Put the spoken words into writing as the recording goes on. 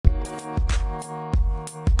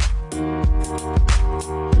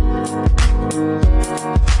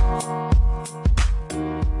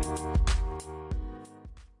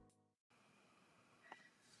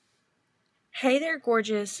there,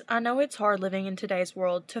 gorgeous. I know it's hard living in today's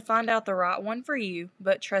world to find out the right one for you,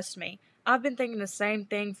 but trust me, I've been thinking the same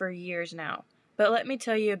thing for years now. But let me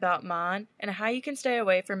tell you about mine and how you can stay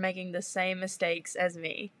away from making the same mistakes as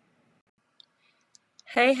me.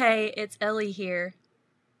 Hey, it's Ellie here.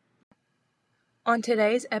 On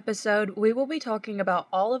today's episode, we will be talking about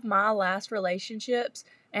all of my last relationships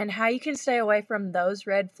and how you can stay away from those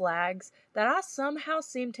red flags that I somehow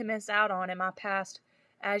seem to miss out on in my past,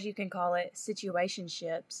 as you can call it,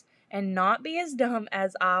 situationships, and not be as dumb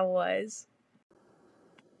as I was.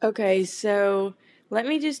 Okay, so let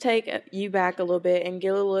me just take you back a little bit and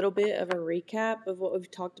give a little bit of a recap of what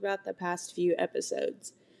we've talked about the past few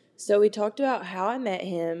episodes. So we talked about how I met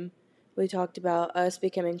him, we talked about us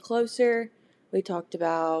becoming closer, we talked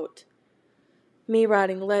about me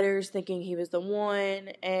writing letters thinking he was the one,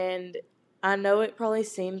 and I know it probably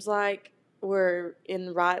seems like we're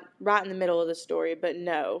right in the middle of the story, but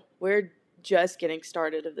no, we're just getting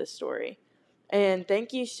started of this story. And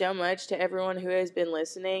thank you so much to everyone who has been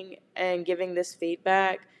listening and giving this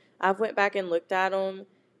feedback. I've went back and looked at them,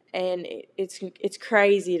 and it's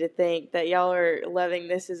crazy to think that y'all are loving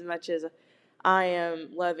this as much as I am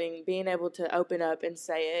loving being able to open up and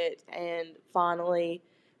say it and finally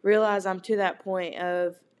realize I'm to that point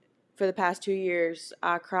of, for the past 2 years,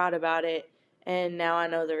 I cried about it, and now I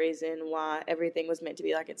know the reason why everything was meant to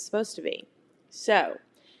be like it's supposed to be. So,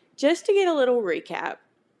 just to get a little recap,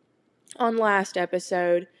 on last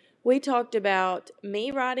episode, we talked about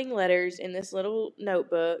me writing letters in this little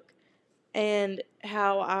notebook and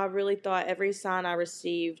how I really thought every sign I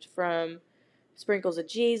received, from sprinkles of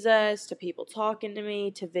Jesus to people talking to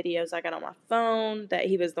me to videos I got on my phone, that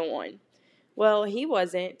he was the one. Well, he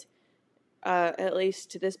wasn't, at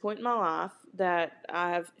least to this point in my life, that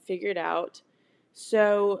I've figured out.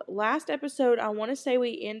 So, last episode, I want to say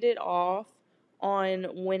we ended off on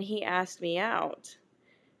when he asked me out.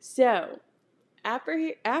 So, after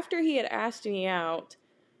he had asked me out,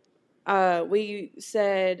 we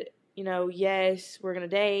said, yes, we're going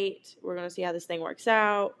to date. We're going to see how this thing works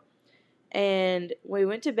out. And we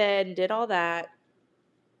went to bed and did all that.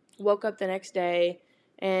 Woke up the next day,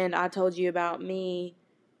 and I told you about me,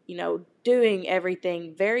 doing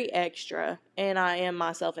everything very extra. And I am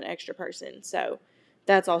myself an extra person. So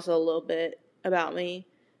that's also a little bit about me.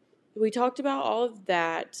 We talked about all of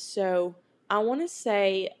that. So I want to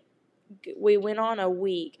say we went on a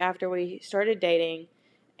week after we started dating,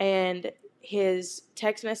 and his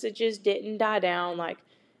text messages didn't die down. Like,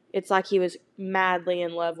 it's like he was madly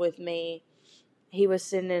in love with me. He was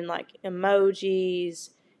sending like emojis.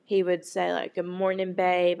 He would say like, "Good morning,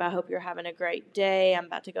 babe. I hope you're having a great day. I'm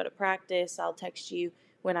about to go to practice. I'll text you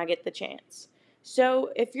when I get the chance." So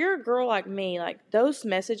if you're a girl like me, like, those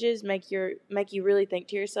messages make you really think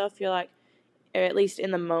to yourself. You're like, or at least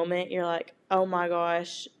in the moment, you're like, "Oh my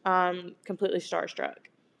gosh, I'm completely starstruck."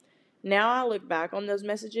 Now I look back on those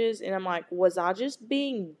messages and I'm like, was I just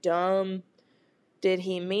being dumb? Did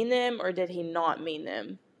he mean them or did he not mean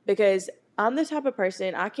them? Because I'm the type of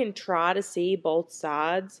person, I can try to see both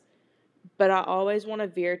sides, but I always want to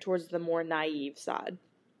veer towards the more naive side.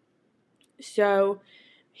 So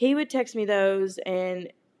he would text me those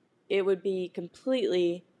and it would be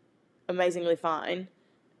completely amazingly fine.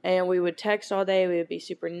 And we would text all day. We would be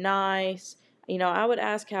super nice. I would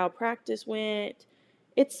ask how practice went.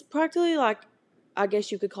 It's practically like, I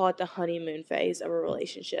guess you could call it the honeymoon phase of a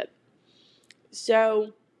relationship.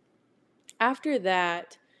 So after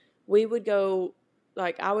that, we would go,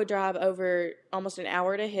 like, I would drive over almost an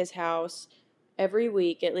hour to his house every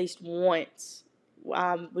week, at least once.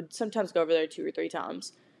 I would sometimes go over there 2 or 3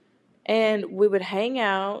 times. And we would hang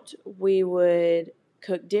out. We would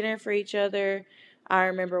cook dinner for each other. I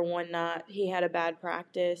remember one night he had a bad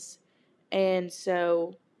practice, and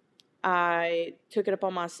so I took it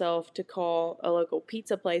upon myself to call a local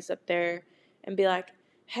pizza place up there and be like,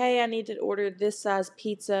 "Hey, I need to order this size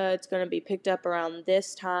pizza. It's going to be picked up around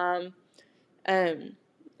this time. Um,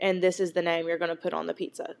 and this is the name you're going to put on the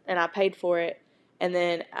pizza." And I paid for it. And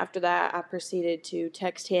then after that, I proceeded to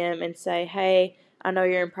text him and say, "Hey, I know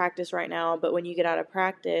you're in practice right now, but when you get out of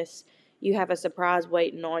practice, you have a surprise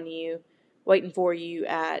waiting for you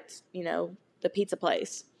at, the pizza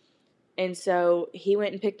place." And so he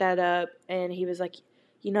went and picked that up, and he was like,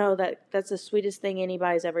 that's the sweetest thing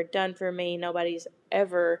anybody's ever done for me. Nobody's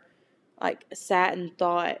ever, like, sat and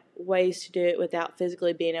thought ways to do it without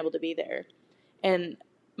physically being able to be there. And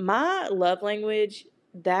my love language,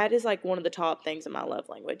 that is like one of the top things in my love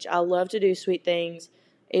language. I love to do sweet things,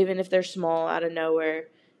 even if they're small, out of nowhere.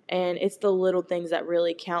 And it's the little things that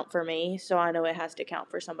really count for me, so I know it has to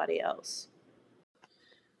count for somebody else.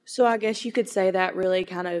 So I guess you could say that really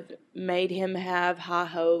kind of made him have high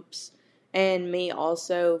hopes, and me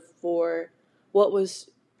also, for what was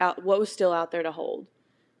still out there to hold.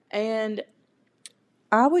 And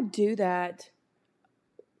I would do that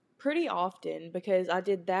pretty often because I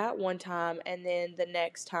did that one time, and then the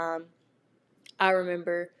next time I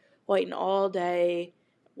remember waiting all day,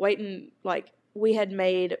 waiting, like, we had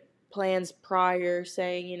made plans prior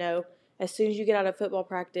saying, as soon as you get out of football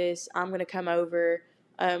practice, I'm going to come over.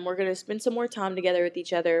 We're going to spend some more time together with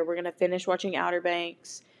each other. We're going to finish watching Outer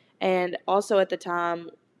Banks. And also at the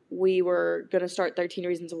time, we were going to start 13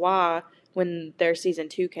 Reasons Why when their season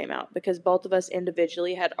 2 came out, because both of us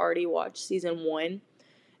individually had already watched season 1.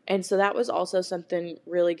 And so that was also something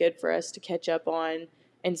really good for us to catch up on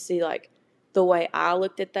and see, like, the way I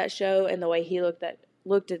looked at that show and the way he looked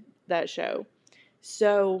at that show.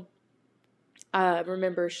 So I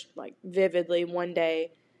remember like vividly one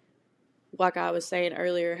day, like I was saying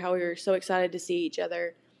earlier, how we were so excited to see each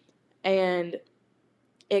other, and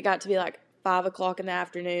it got to be like 5 o'clock in the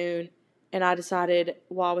afternoon, and I decided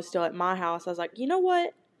while I was still at my house, I was like, you know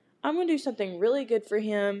what? I'm going to do something really good for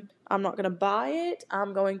him. I'm not going to buy it.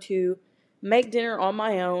 I'm going to make dinner on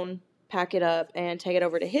my own, pack it up, and take it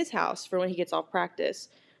over to his house for when he gets off practice.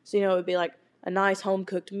 So, it would be like a nice home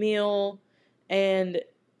cooked meal. And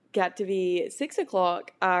got to be 6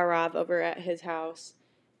 o'clock. I arrive over at his house,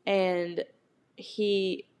 and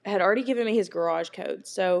he had already given me his garage code.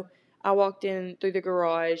 So I walked in through the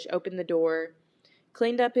garage, opened the door,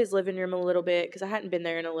 cleaned up his living room a little bit because I hadn't been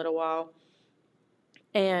there in a little while,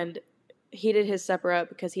 and heated his supper up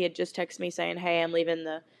because he had just texted me saying, hey, I'm leaving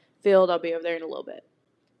the field. I'll be over there in a little bit.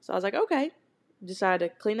 So I was like, okay. Decided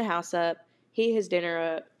to clean the house up, heat his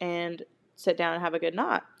dinner up, and sit down and have a good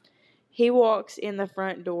night. He walks in the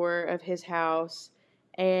front door of his house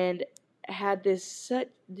and had this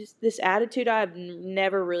attitude I've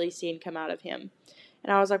never really seen come out of him.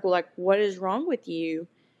 And I was like, well, like, what is wrong with you?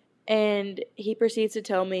 And he proceeds to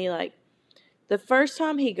tell me, like, the first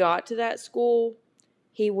time he got to that school,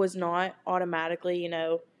 he was not automatically,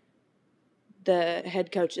 the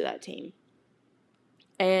head coach of that team.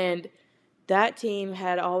 And that team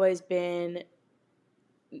had always been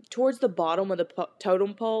towards the bottom of the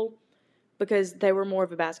totem pole because they were more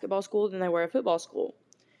of a basketball school than they were a football school.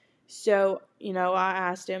 So, I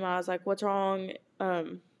asked him, I was like, what's wrong?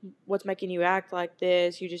 What's making you act like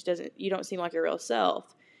this? You don't seem like your real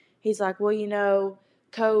self. He's like, well,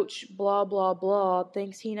 coach blah, blah, blah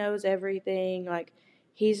thinks he knows everything. Like,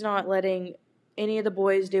 he's not letting any of the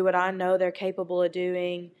boys do what I know they're capable of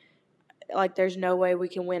doing. Like, there's no way we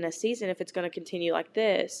can win a season if it's going to continue like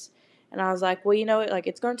this. And I was like, well, like,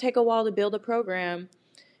 it's going to take a while to build a program.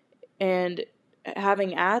 And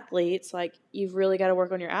having athletes, like, you've really got to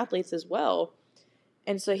work on your athletes as well.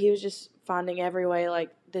 And so he was just finding every way, like,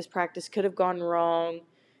 this practice could have gone wrong,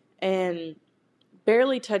 and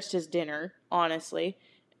barely touched his dinner, honestly.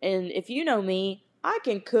 And if you know me, I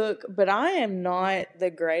can cook, but I am not the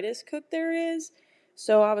greatest cook there is.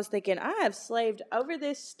 So I was thinking, I have slaved over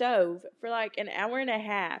this stove for like an hour and a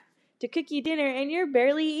half to cook you dinner, and you're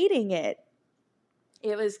barely eating it.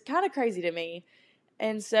 It was kind of crazy to me.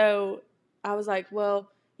 And so I was like, well,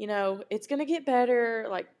 it's going to get better.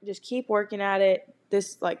 Like, just keep working at it.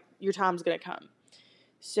 Your time's going to come.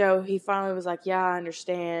 So he finally was like, yeah, I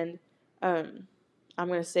understand. I'm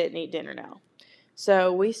going to sit and eat dinner now.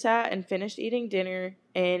 So we sat and finished eating dinner,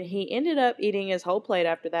 and he ended up eating his whole plate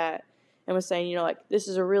after that and was saying, like, this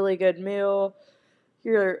is a really good meal.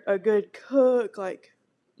 You're a good cook. Like,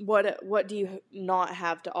 what do you not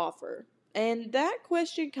have to offer? And that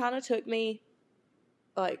question kind of took me,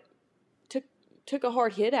 like, took a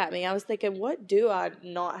hard hit at me. I was thinking, what do I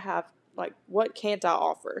not have? Like, what can't I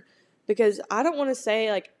offer? Because I don't want to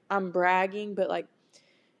say, like, I'm bragging, but, like,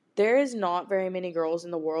 there is not very many girls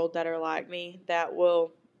in the world that are like me that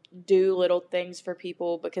will do little things for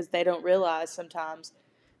people because they don't realize sometimes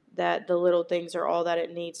that the little things are all that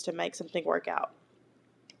it needs to make something work out.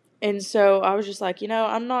 And so I was just like,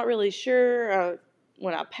 I'm not really sure.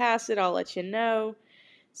 When I pass it, I'll let you know.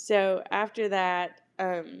 So after that,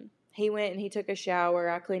 he went and he took a shower.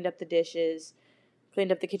 I cleaned up the dishes,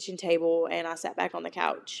 cleaned up the kitchen table, and I sat back on the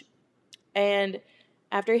couch. And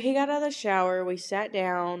after he got out of the shower, we sat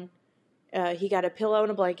down. He got a pillow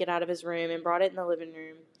and a blanket out of his room and brought it in the living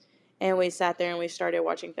room. And we sat there and we started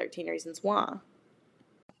watching 13 Reasons Why.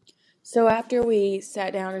 So after we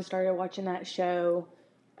sat down and started watching that show,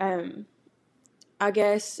 I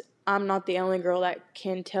guess I'm not the only girl that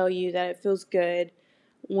can tell you that it feels good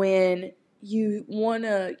when you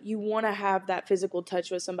wanna have that physical touch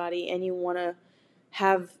with somebody, and you wanna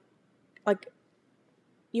have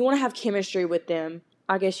chemistry with them.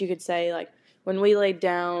 I guess you could say, like, when we laid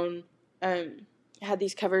down, had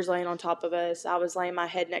these covers laying on top of us. I was laying my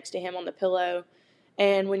head next to him on the pillow.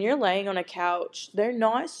 And when you're laying on a couch, they're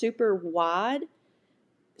not super wide,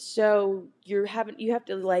 so you have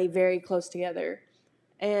to lay very close together.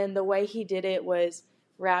 And the way he did it was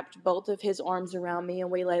wrapped both of his arms around me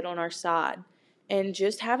and we laid on our side. And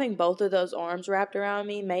just having both of those arms wrapped around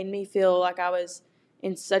me made me feel like I was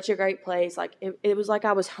in such a great place. Like it was like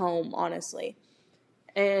I was home, honestly.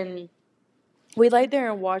 And we laid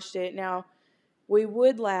there and watched it. Now, we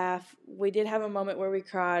would laugh. We did have a moment where we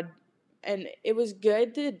cried. And it was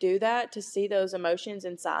good to do that, to see those emotions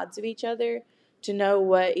and sides of each other, to know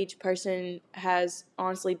what each person has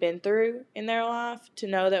honestly been through in their life. To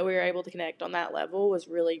know that we were able to connect on that level was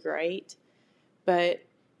really great. But,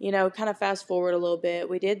 kind of fast forward a little bit,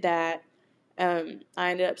 we did that. I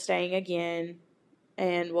ended up staying again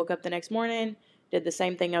and woke up the next morning, did the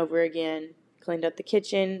same thing over again, cleaned up the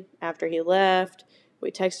kitchen after he left.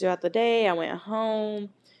 We texted about the day. I went home,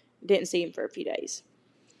 didn't see him for a few days.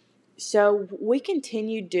 So we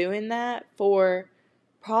continued doing that for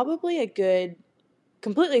probably a good,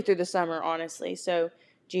 completely through the summer, honestly. So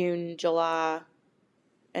June, July,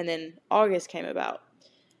 and then August came about.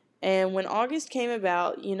 And when August came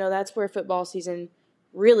about, that's where football season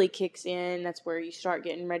really kicks in. That's where you start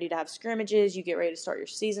getting ready to have scrimmages. You get ready to start your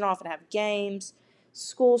season off and have games.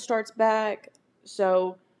 School starts back.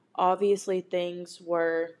 So obviously things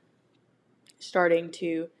were starting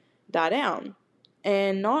to die down.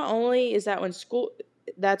 And not only is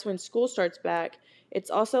that's when school starts back,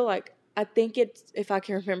 it's also like, I think it's, if I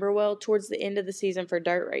can remember well, towards the end of the season for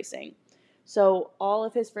dirt racing. So all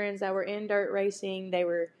of his friends that were in dirt racing, they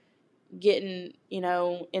were getting,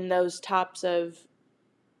 in those types of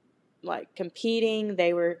like competing,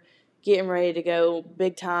 they were getting ready to go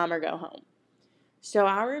big time or go home. So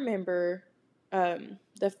I remember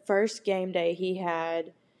the first game day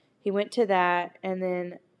he went to that, and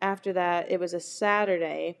then after that, it was a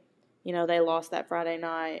Saturday. They lost that Friday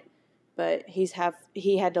night, but he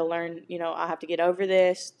had to learn, I have to get over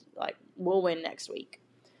this. Like, we'll win next week.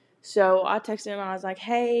 So I texted him, and I was like,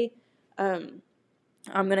 hey, I'm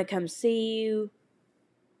going to come see you,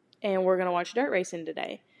 and we're going to watch dirt racing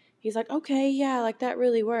today. He's like, okay, yeah, like that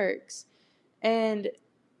really works. And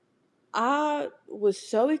I was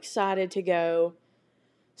so excited to go,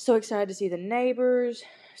 so excited to see the neighbors.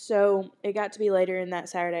 So it got to be later in that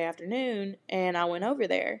Saturday afternoon, and I went over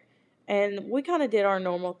there. And we kind of did our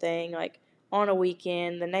normal thing, like on a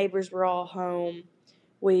weekend. The neighbors were all home.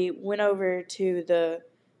 We went over to the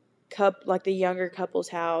younger couple's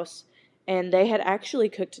house, and they had actually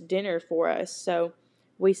cooked dinner for us. So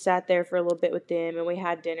we sat there for a little bit with them, and we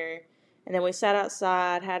had dinner. And then we sat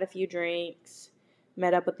outside, had a few drinks,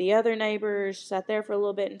 met up with the other neighbors, sat there for a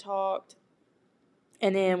little bit and talked.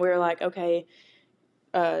 And then we were like, okay,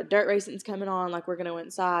 dirt racing's coming on. Like, we're going to go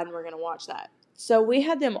inside and we're going to watch that. So we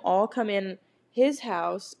had them all come in his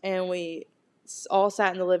house, and we all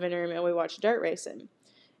sat in the living room and we watched dirt racing.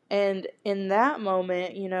 And in that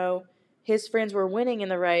moment, his friends were winning in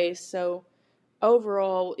the race. So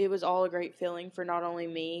overall, it was all a great feeling for not only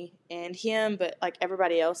me and him, but like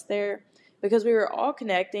everybody else there, because we were all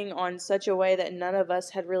connecting on such a way that none of us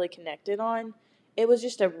had really connected on. It was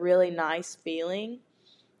just a really nice feeling.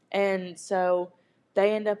 And so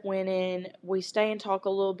they end up winning. We stay and talk a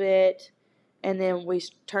little bit, and then we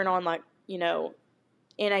turn on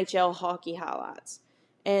NHL hockey highlights.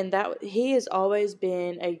 And that he has always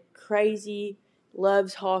been a crazy,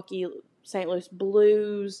 loves hockey, St. Louis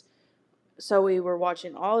Blues. So we were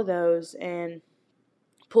watching all of those, and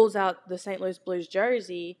pulls out the St. Louis Blues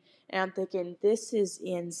jersey, and I'm thinking, this is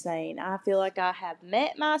insane. I feel like I have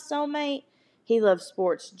met my soulmate. He loves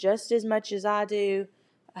sports just as much as I do,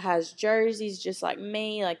 has jerseys just like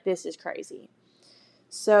me. Like, this is crazy.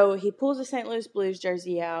 So he pulls the St. Louis Blues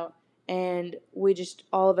jersey out, and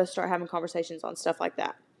all of us start having conversations on stuff like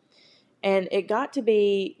that. And it got to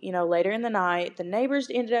be, later in the night, the neighbors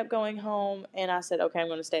ended up going home, and I said, okay, I'm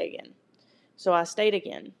going to stay again. So I stayed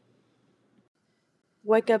again.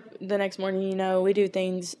 Wake up the next morning, we do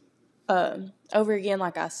things over again,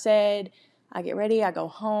 like I said. I get ready, I go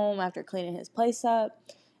home after cleaning his place up,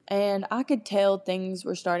 and I could tell things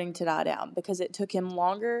were starting to die down because it took him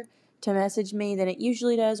longer to message me than it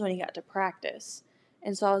usually does when he got to practice.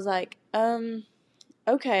 And so I was like,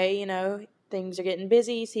 okay, things are getting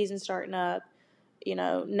busy, season's starting up,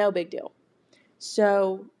 no big deal.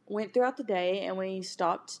 So went throughout the day, and we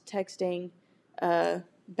stopped texting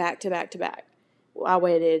back to back to back. I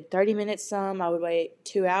waited 30 minutes some. I would wait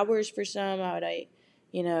 2 hours for some. I would wait,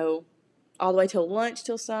 all the way till lunch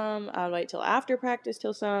till some. I would wait till after practice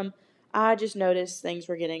till some. I just noticed things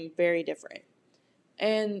were getting very different.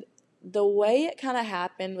 And the way it kind of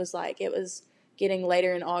happened was like it was getting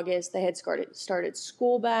later in August. They had started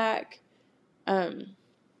school back. Kind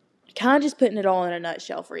of just putting it all in a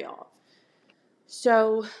nutshell for y'all.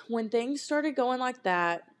 So when things started going like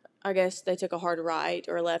that, I guess they took a hard right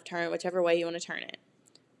or a left turn, whichever way you want to turn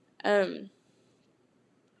it.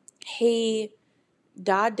 He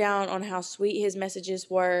died down on how sweet his messages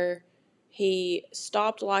were. He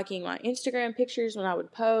stopped liking my Instagram pictures when I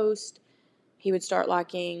would post. He would start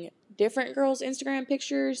liking different girls' Instagram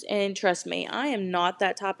pictures. And trust me, I am not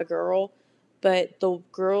that type of girl. But the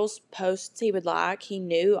girls' posts he would like, he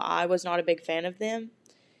knew I was not a big fan of them.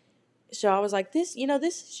 So I was like, this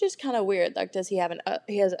is just kind of weird. Like, does he have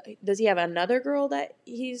does he have another girl that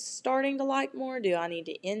he's starting to like more? Do I need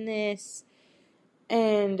to end this?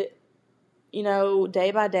 And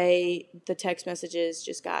day by day, the text messages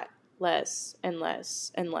just got less and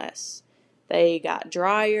less and less. They got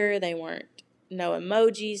drier. They weren't no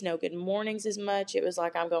emojis, no good mornings as much. It was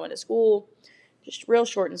like, I'm going to school, just real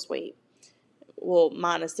short and sweet. Well,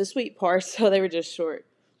 minus the sweet part, so they were just short.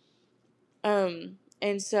 And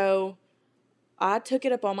so I took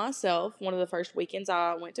it up on myself one of the first weekends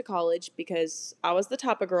I went to college because I was the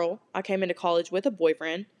type of girl. I came into college with a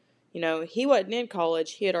boyfriend. He wasn't in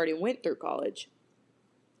college. He had already went through college.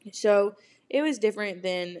 So it was different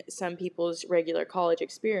than some people's regular college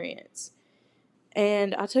experience.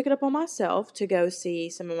 And I took it up on myself to go see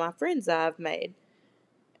some of my friends that I've made.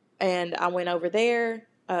 And I went over there.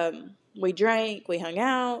 We drank. We hung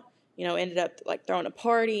out. Ended up like throwing a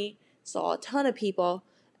party. Saw a ton of people.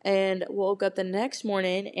 And woke up the next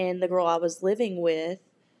morning, and the girl I was living with,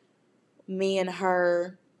 me and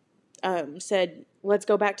her said, let's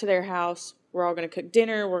go back to their house. We're all going to cook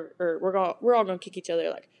dinner. We're all going to kick each other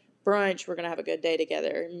like brunch. We're going to have a good day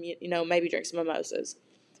together. And, maybe drink some mimosas.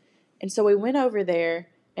 And so we went over there,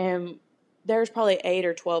 and there's probably 8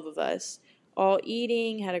 or 12 of us all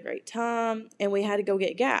eating, had a great time, and we had to go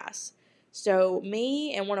get gas. So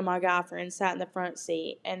me and one of my guy friends sat in the front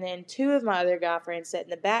seat, and then 2 of my other guy friends sat in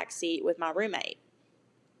the back seat with my roommate.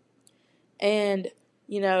 And,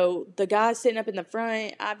 the guy sitting up in the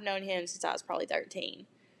front, I've known him since I was probably 13.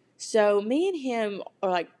 So me and him are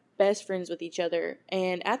like best friends with each other.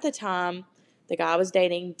 And at the time, the guy I was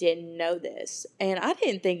dating didn't know this. And I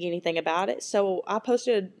didn't think anything about it. So I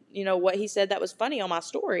posted, what he said that was funny on my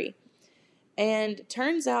story. And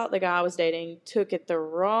turns out the guy I was dating took it the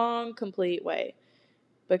wrong complete way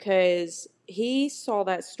because he saw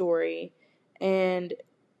that story and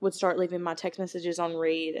would start leaving my text messages on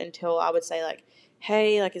read until I would say like,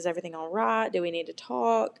 hey, like, is everything all right? Do we need to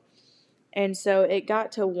talk? And so it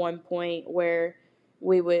got to one point where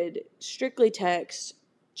we would strictly text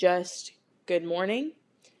just good morning,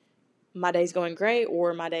 my day's going great,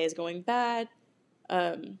 or my day is going bad.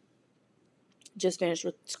 Just finished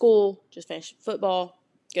with school, just finished football,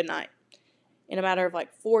 good night. In a matter of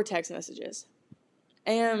like 4 text messages.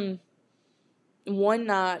 And one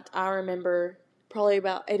night, I remember probably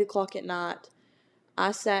about 8 o'clock at night,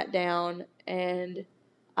 I sat down and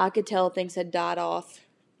I could tell things had died off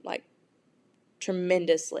like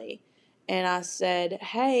tremendously. And I said,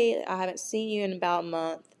 hey, I haven't seen you in about a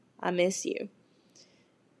month. I miss you.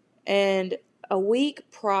 And a week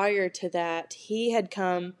prior to that, he had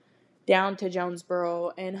come down to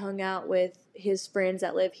Jonesboro and hung out with his friends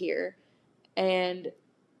that live here. And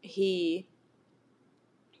he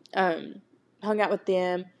hung out with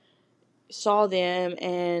them, saw them,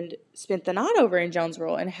 and spent the night over in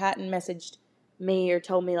Jonesboro and hadn't messaged me or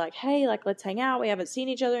told me like, hey, like, let's hang out. We haven't seen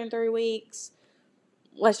each other in 3 weeks.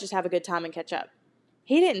 Let's just have a good time and catch up.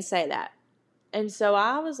 He didn't say that. And so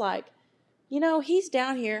I was like, he's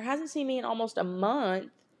down here, hasn't seen me in almost a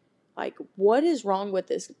month. Like, what is wrong with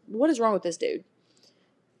this? What is wrong with this dude?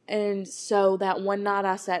 And so that one night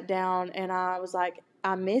I sat down and I was like,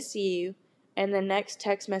 I miss you. And the next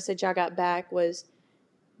text message I got back was,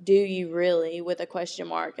 do you really, with a question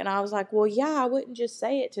mark. And I was like, well, yeah, I wouldn't just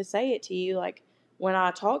say it to you. Like, when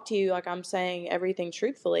I talk to you, like, I'm saying everything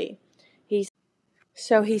truthfully.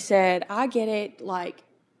 So he said, I get it. Like,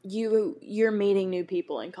 you're meeting new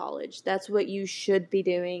people in college. That's what you should be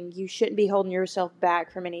doing. You shouldn't be holding yourself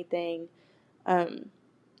back from anything.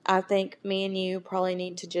 I think me and you probably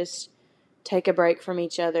need to just take a break from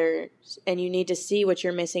each other, and you need to see what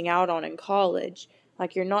you're missing out on in college.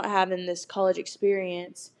 Like, you're not having this college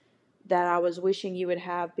experience that I was wishing you would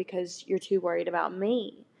have because you're too worried about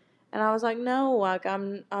me. And I was like, no, like,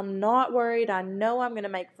 I'm not worried. I know I'm going to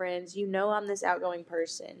make friends. I'm this outgoing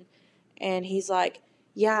person. And he's like,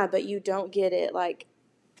 yeah, but you don't get it. Like,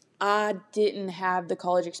 I didn't have the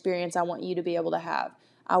college experience I want you to be able to have.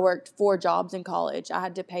 I worked 4 jobs in college. I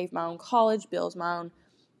had to pay for my own college bills, my own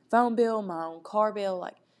phone bill, my own car bill.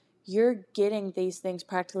 Like, you're getting these things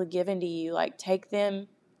practically given to you. Like, take them,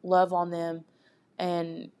 love on them,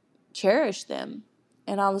 and cherish them.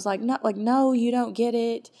 And I was like, no, you don't get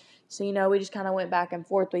it. So, we just kind of went back and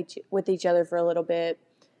forth with each other for a little bit.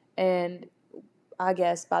 And I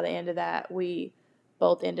guess by the end of that, we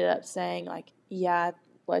both ended up saying, like, yeah,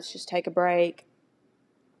 let's just take a break.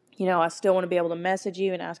 I still want to be able to message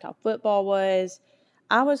you and ask how football was.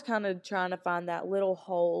 I was kind of trying to find that little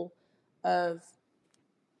hole of,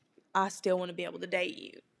 I still want to be able to date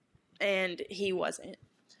you. And he wasn't.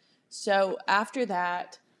 So after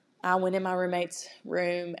that, I went in my roommate's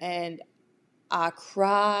room and I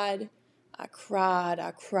cried.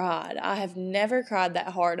 I have never cried that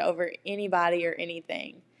hard over anybody or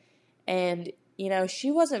anything. And, she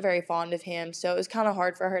wasn't very fond of him, so it was kind of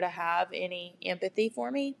hard for her to have any empathy for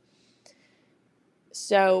me.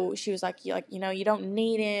 So she was like, you don't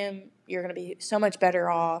need him. You're going to be so much better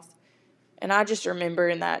off. And I just remember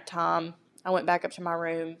in that time, I went back up to my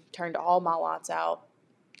room, turned all my lights out,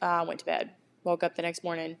 went to bed, woke up the next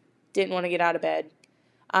morning, didn't want to get out of bed.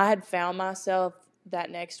 I had found myself that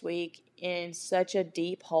next week in such a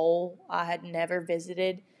deep hole I had never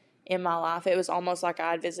visited in my life. It was almost like I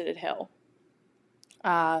had visited hell.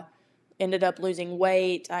 I ended up losing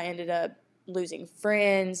weight. I ended up losing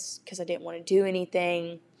friends because I didn't want to do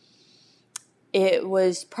anything. It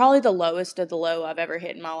was probably the lowest of the low I've ever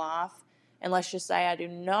hit in my life. And let's just say I do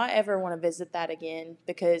not ever want to visit that again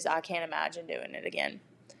because I can't imagine doing it again.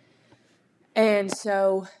 And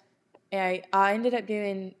so I ended up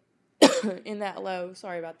doing in that low,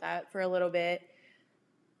 sorry about that, for a little bit.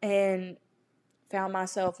 And found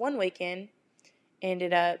myself one weekend,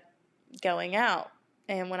 ended up going out.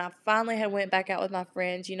 And when I finally had went back out with my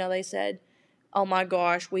friends, they said, oh my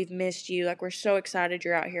gosh, we've missed you. Like, we're so excited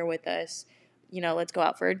you're out here with us. Let's go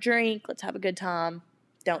out for a drink. Let's have a good time.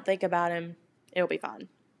 Don't think about him. It'll be fine.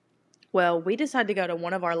 Well, we decided to go to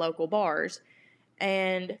one of our local bars.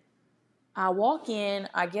 And I walk in,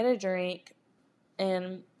 I get a drink,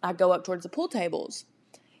 and I go up towards the pool tables.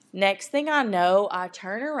 Next thing I know, I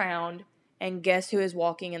turn around, and guess who is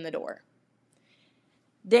walking in the door?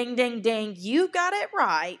 Ding, ding, ding. You got it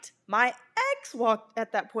right. My ex walked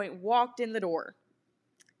in the door.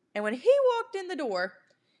 And when he walked in the door,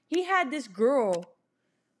 he had this girl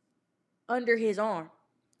under his arm.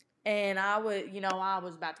 And I was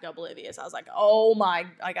about to go oblivious. I was like, oh my,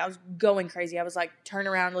 like I was going crazy. I was like, turn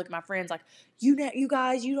around and look at my friends like, you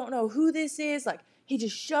guys, you don't know who this is. Like, he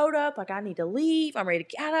just showed up. Like, I need to leave. I'm ready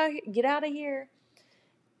to get out of here.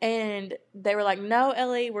 And they were like, no,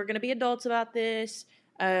 Ellie, we're going to be adults about this.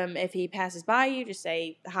 If he passes by you, just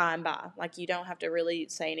say hi and bye. Like, you don't have to really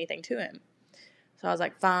say anything to him. So I was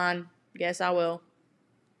like, fine, guess I will.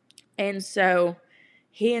 And so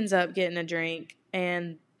he ends up getting a drink,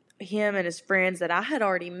 and him and his friends that I had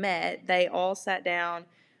already met, they all sat down.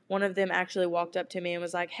 One of them actually walked up to me and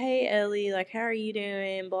was like, hey, Ellie, like, how are you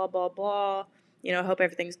doing? Blah, blah, blah. Hope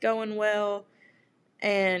everything's going well.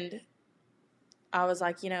 And I was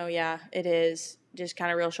like, yeah, it is. Just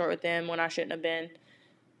kind of real short with them when I shouldn't have been.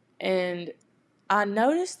 And I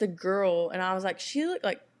noticed the girl, and I was like, she looked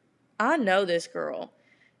like, I know this girl.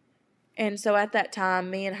 And so at that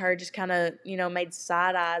time, me and her just kind of, made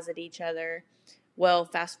side eyes at each other. Well,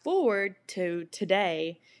 fast forward to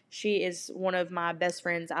today, she is one of my best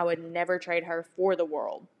friends. I would never trade her for the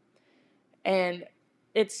world. And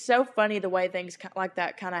it's so funny the way things like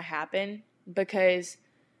that kind of happen, because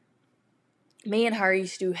me and her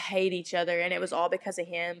used to hate each other, and it was all because of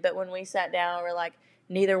him. But when we sat down, we're like,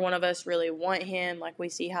 neither one of us really want him. Like, we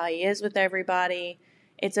see how he is with everybody.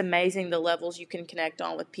 It's amazing the levels you can connect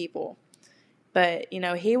on with people. But,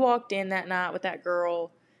 he walked in that night with that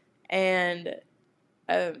girl, and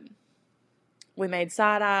we made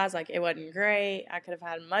side eyes. Like, it wasn't great. I could have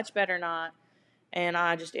had a much better night, and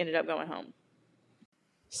I just ended up going home.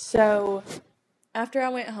 So after I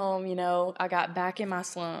went home, I got back in my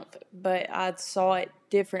slump, but I saw it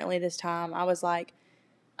differently this time. I was like,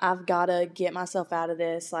 I've got to get myself out of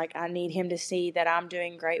this. Like, I need him to see that I'm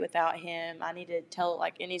doing great without him. I need to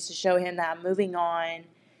it needs to show him that I'm moving on.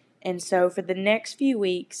 And so for the next few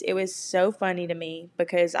weeks, it was so funny to me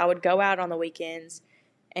because I would go out on the weekends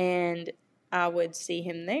and I would see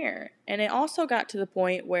him there. And it also got to the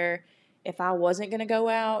point where if I wasn't going to go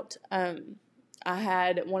out, I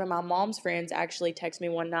had one of my mom's friends actually text me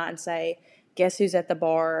one night and say, guess who's at the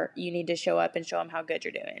bar? You need to show up and show him how good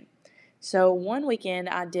you're doing. So one weekend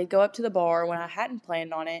I did go up to the bar when I hadn't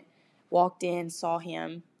planned on it, walked in, saw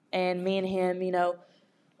him, and me and him,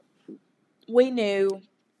 we knew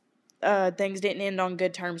things didn't end on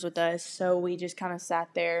good terms with us, so we just kind of sat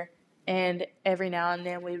there, and every now and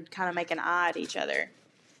then we would kind of make an eye at each other.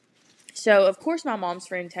 So, of course, my mom's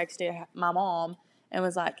friend texted my mom and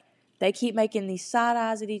was like, they keep making these side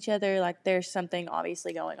eyes at each other, like there's something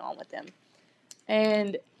obviously going on with them.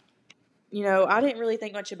 And, I didn't really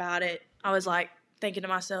think much about it. I was like thinking to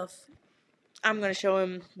myself, I'm going to show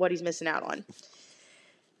him what he's missing out on.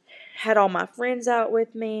 Had all my friends out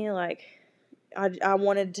with me, like, I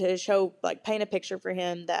wanted to paint a picture for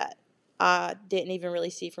him that I didn't even really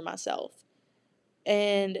see for myself.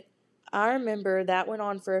 And I remember that went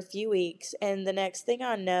on for a few weeks, and the next thing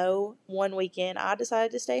I know, one weekend, I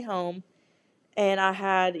decided to stay home, and I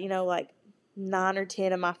had, 9 or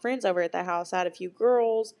 10 of my friends over at the house. I had a few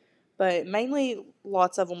girls, but mainly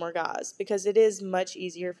lots of them were guys, because it is much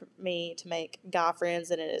easier for me to make guy friends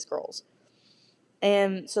than it is girls.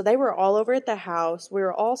 And so they were all over at the house. We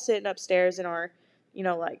were all sitting upstairs in our,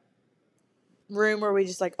 room where we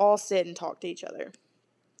just, all sit and talk to each other.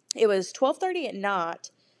 It was 12:30 at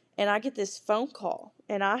night, and I get this phone call,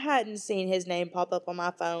 and I hadn't seen his name pop up on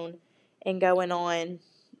my phone and going on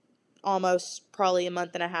almost probably a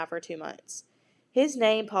month and a half or 2 months. His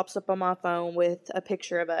name pops up on my phone with a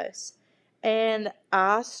picture of us, and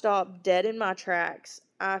I stop dead in my tracks.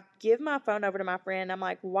 I give my phone over to my friend. I'm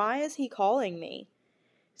like, why is he calling me?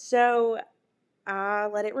 So I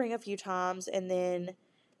let it ring a few times, and then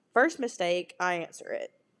first mistake, I answer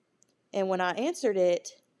it. And when I answered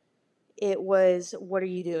it, it was, what are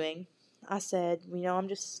you doing? I said, I'm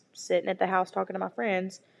just sitting at the house talking to my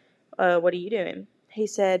friends. What are you doing? He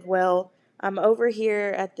said, well, I'm over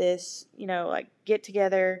here at this, get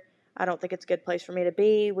together. I don't think it's a good place for me to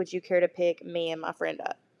be. Would you care to pick me and my friend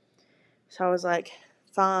up? So I was like,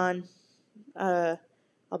 fine. I'll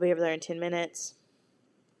be over there in 10 minutes.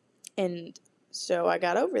 And so I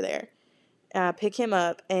got over there. I pick him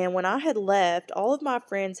up, and when I had left, all of my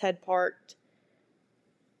friends had parked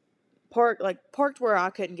where I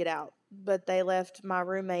couldn't get out. But they left my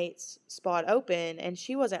roommate's spot open, and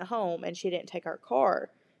she wasn't home, and she didn't take our car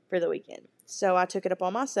for the weekend. So I took it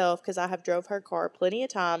upon myself, because I have drove her car plenty of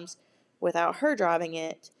times without her driving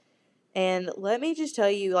it. And let me just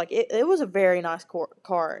tell you, it was a very nice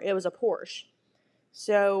car. It was a Porsche.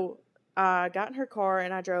 So I got in her car,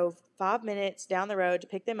 and I drove 5 minutes down the road to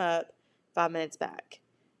pick them up, 5 minutes back.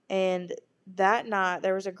 And that night,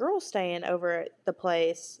 there was a girl staying over at the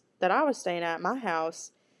place that I was staying at, my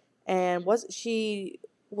house, and she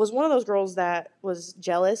was one of those girls that was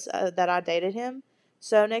jealous that I dated him.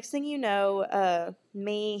 So next thing you know,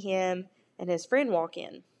 me, him, and his friend walk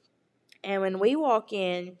in. And when we walk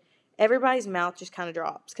in, everybody's mouth just kind of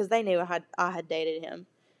drops, because they knew I had dated him.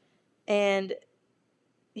 And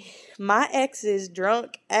my ex's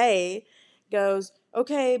drunk A goes,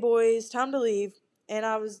 okay, boys, time to leave. And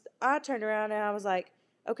I turned around and I was like,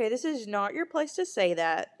 okay, this is not your place to say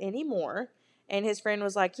that anymore. And his friend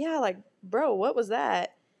was like, yeah, bro, what was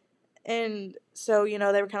that? And so, they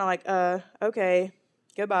were kind of like, okay,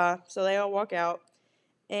 goodbye. So they all walk out,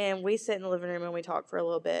 and we sit in the living room and we talk for a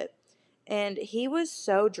little bit. And he was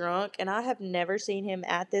so drunk, and I have never seen him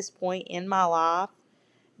at this point in my life,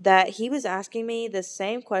 that he was asking me the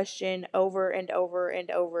same question over and over and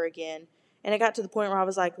over again. And it got to the point where I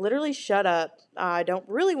was like, literally, shut up. I don't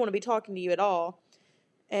really want to be talking to you at all.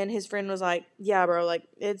 And his friend was like, yeah, bro,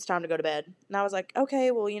 it's time to go to bed. And I was like, okay,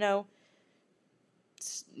 well,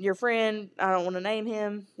 your friend, I don't want to name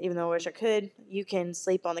him, even though I wish I could. You can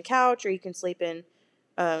sleep on the couch, or you can sleep in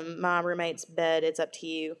my roommate's bed. It's up to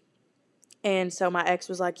you. And so my ex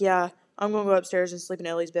was like, yeah, I'm going to go upstairs and sleep in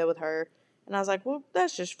Ellie's bed with her. And I was like, well,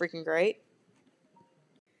 that's just freaking great.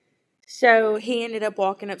 So he ended up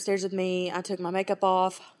walking upstairs with me. I took my makeup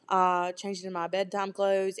off, changed into my bedtime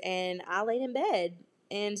clothes, and I laid in bed.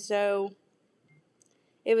 And so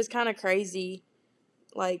it was kind of crazy.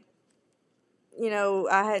 I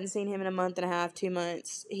hadn't seen him in a month and a half, 2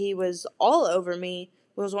 months. He was all over me.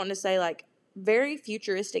 Was wanting to say, very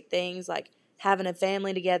futuristic things, like having a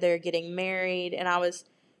family together, getting married. And I was,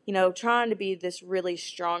 trying to be this really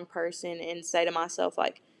strong person and say to myself,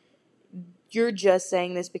 you're just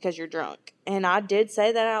saying this because you're drunk. And I did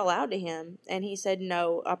say that out loud to him. And he said,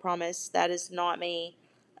 no, I promise that is not me.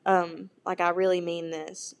 I really mean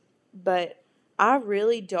this. But I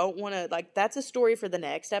really don't want to, that's a story for the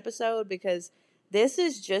next episode, because this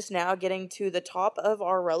is just now getting to the top of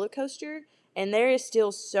our roller coaster. And there is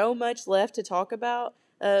still so much left to talk about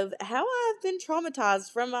of how I've been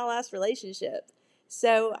traumatized from my last relationship.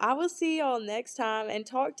 So I will see y'all next time, and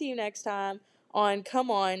talk to you next time on Come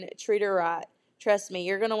On, Treat Her Right. Trust me,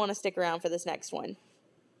 you're going to want to stick around for this next one.